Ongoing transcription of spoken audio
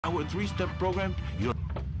Our three-step program, you're...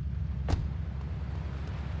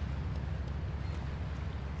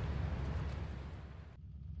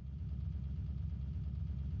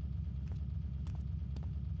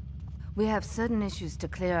 We have certain issues to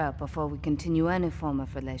clear up before we continue any form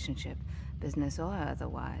of relationship, business or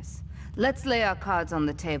otherwise. Let's lay our cards on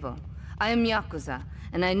the table. I am Yakuza,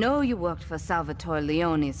 and I know you worked for Salvatore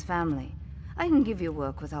Leone's family. I can give you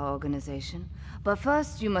work with our organization, but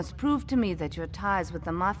first you must prove to me that your ties with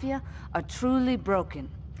the Mafia are truly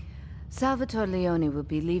broken. Salvatore Leone will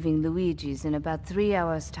be leaving Luigi's in about 3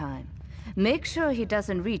 hours' time. Make sure he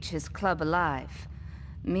doesn't reach his club alive.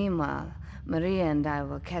 Meanwhile, Maria and I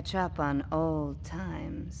will catch up on old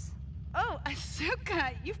times. Oh,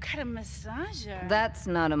 Asuka, you've got a massager. That's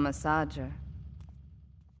not a massager.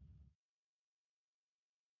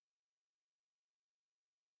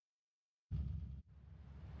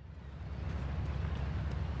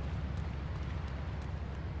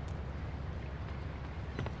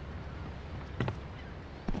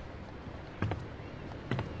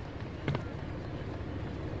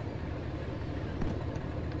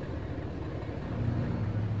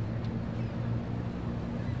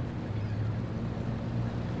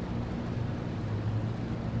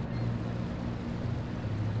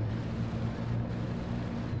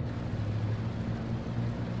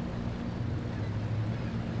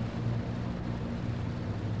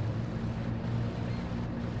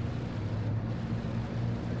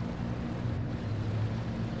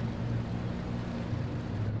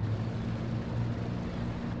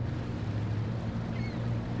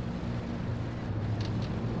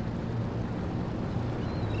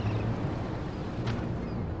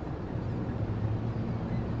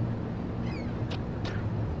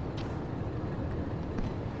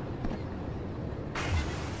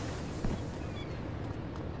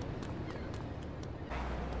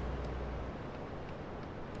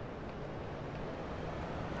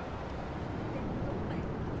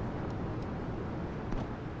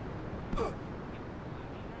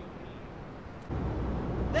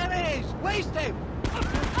 Waste him!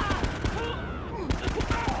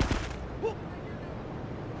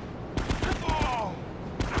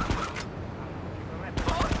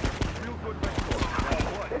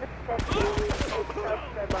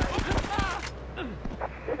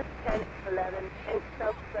 Ten, 11, and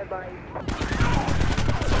self-survive.